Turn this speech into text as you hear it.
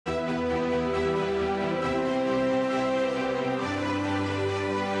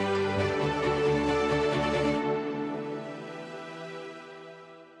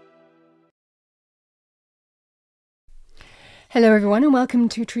Hello everyone and welcome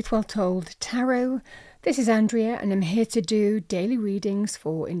to Truth Well Told Tarot. This is Andrea and I'm here to do daily readings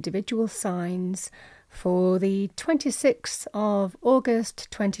for individual signs for the 26th of August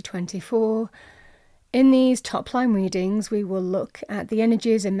 2024. In these top line readings we will look at the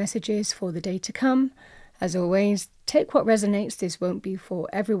energies and messages for the day to come. As always, take what resonates, this won't be for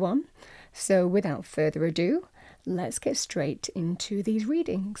everyone. So without further ado, let's get straight into these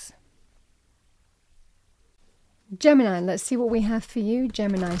readings. Gemini, let's see what we have for you.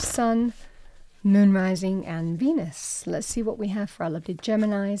 Gemini Sun, Moon Rising and Venus. Let's see what we have for our lovely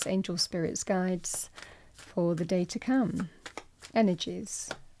Geminis, angel spirits, guides for the day to come. Energies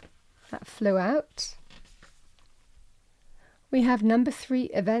that flew out. We have number 3,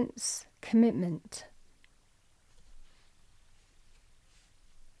 events, commitment.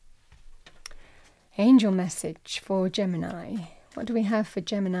 Angel message for Gemini. What do we have for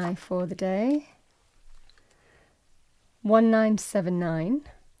Gemini for the day? 1979.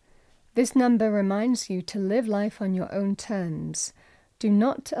 This number reminds you to live life on your own terms. Do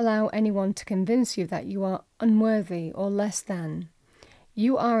not allow anyone to convince you that you are unworthy or less than.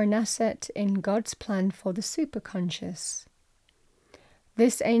 You are an asset in God's plan for the superconscious.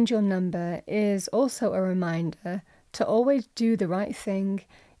 This angel number is also a reminder to always do the right thing,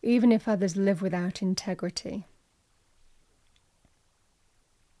 even if others live without integrity.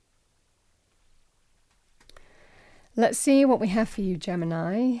 Let's see what we have for you,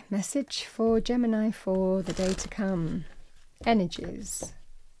 Gemini. Message for Gemini for the day to come. Energies.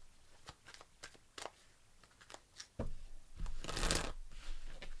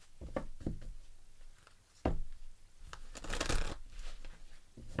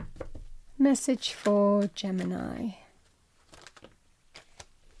 Message for Gemini.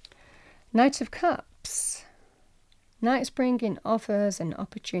 Knight of Cups. Knights bring in offers and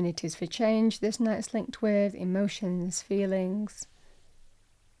opportunities for change. This knight's linked with emotions, feelings.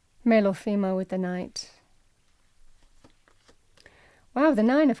 Male or female with the knight. Wow, the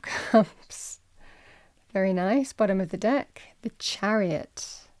 9 of Cups. Very nice. Bottom of the deck. The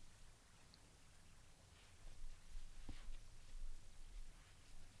Chariot.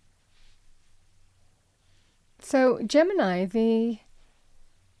 So Gemini, the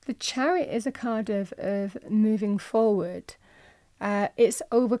Chariot is a card of moving forward. It's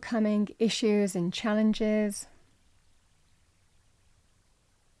overcoming issues and challenges.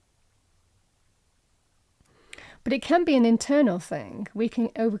 But it can be an internal thing. We can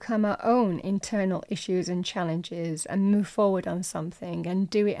overcome our own internal issues and challenges and move forward on something and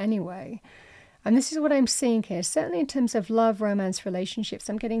do it anyway. And this is what I'm seeing here. Certainly in terms of love, romance, relationships,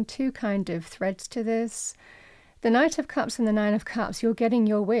 I'm getting two kind of threads to this. The Knight of Cups and the 9 of Cups, you're getting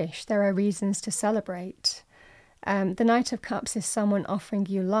your wish. There are reasons to celebrate. The Knight of Cups is someone offering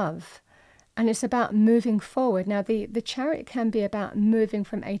you love. And it's about moving forward. Now, the Chariot can be about moving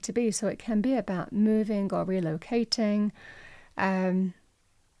from A to B. So it can be about moving or relocating. It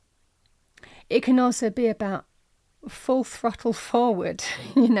can also be about full throttle forward,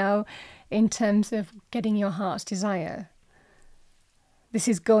 you know, in terms of getting your heart's desire. This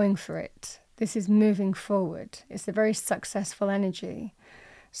is going for it. This is moving forward. It's a very successful energy.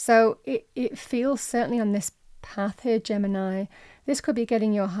 So it feels certainly on this path here, Gemini, this could be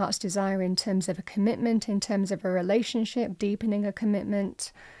getting your heart's desire in terms of a commitment, in terms of a relationship, deepening a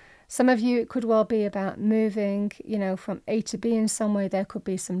commitment. Some of you, it could well be about moving, you know, from A to B in some way. There could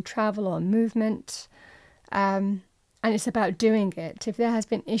be some travel or movement. And it's about doing it. If there has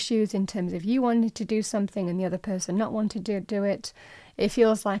been issues in terms of you wanting to do something and the other person not wanting to do it, it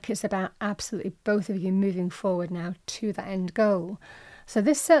feels like it's about absolutely both of you moving forward now to the end goal. So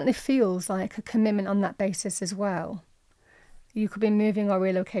this certainly feels like a commitment on that basis as well. You could be moving or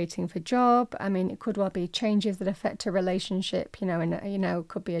relocating for job. I mean, it could well be changes that affect a relationship, you know, and it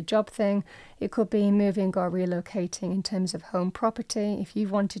could be a job thing. It could be moving or relocating in terms of home property, if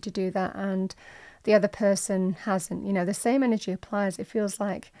you've wanted to do that and the other person hasn't. You know, the same energy applies. It feels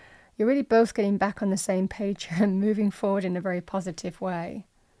like you're really both getting back on the same page and moving forward in a very positive way.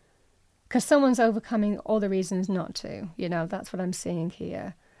 Because someone's overcoming all the reasons not to. You know, that's what I'm seeing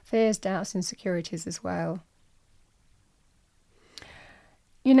here. Fears, doubts, insecurities as well.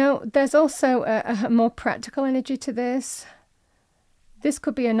 You know, there's also a more practical energy to this. This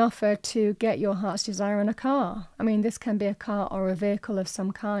could be an offer to get your heart's desire on a car. I mean, this can be a car or a vehicle of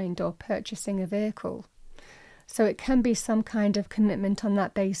some kind, or purchasing a vehicle. So it can be some kind of commitment on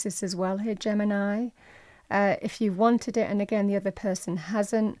that basis as well here, Gemini. If you wanted it and again the other person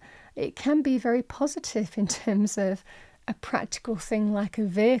hasn't, it can be very positive in terms of a practical thing like a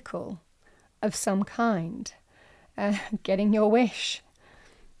vehicle of some kind, getting your wish.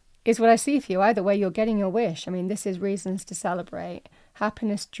 is what I see for you. Either way, you're getting your wish. I mean, this is reasons to celebrate.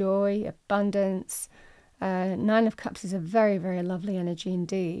 Happiness, joy, abundance. Nine of Cups is a very, very lovely energy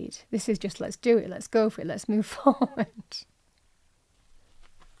indeed. This is just, let's do it, let's go for it, let's move forward.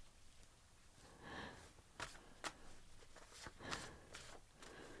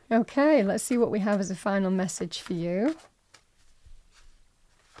 Okay, let's see what we have as a final message for you.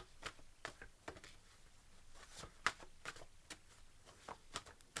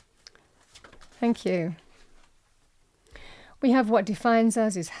 Thank you. We have what defines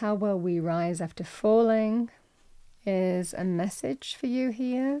us is how well we rise after falling, is a message for you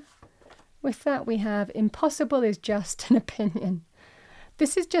here. With that, we have impossible is just an opinion.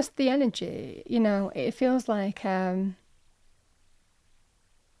 This is just the energy, you know, it feels like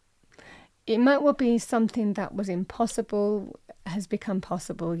it might well be something that was impossible has become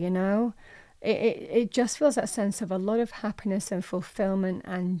possible, you know. It just feels that sense of a lot of happiness and fulfillment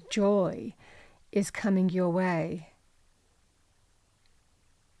and joy is coming your way.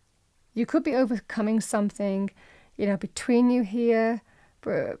 You could be overcoming something, you know, between you here.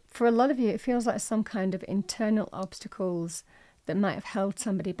 For a lot of you, it feels like some kind of internal obstacles that might have held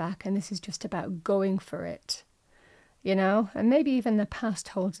somebody back, and this is just about going for it, you know? And maybe even the past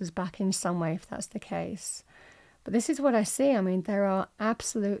holds us back in some way if that's the case. But this is what I see. I mean, there are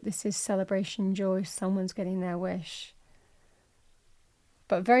this is celebration, joy, someone's getting their wish.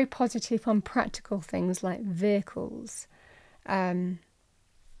 But very positive on practical things like vehicles,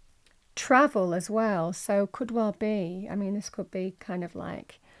 travel as well. So could well be, I mean, this could be kind of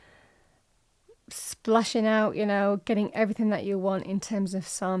like splashing out, you know, getting everything that you want in terms of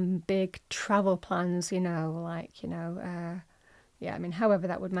some big travel plans, you know, like, you know, yeah, I mean, however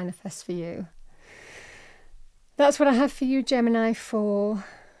that would manifest for you. That's what I have for you, Gemini, for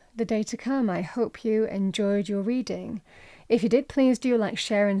the day to come. I hope you enjoyed your reading. If you did, please do like,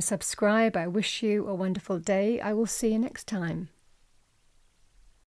 share and subscribe. I wish you a wonderful day. I will see you next time.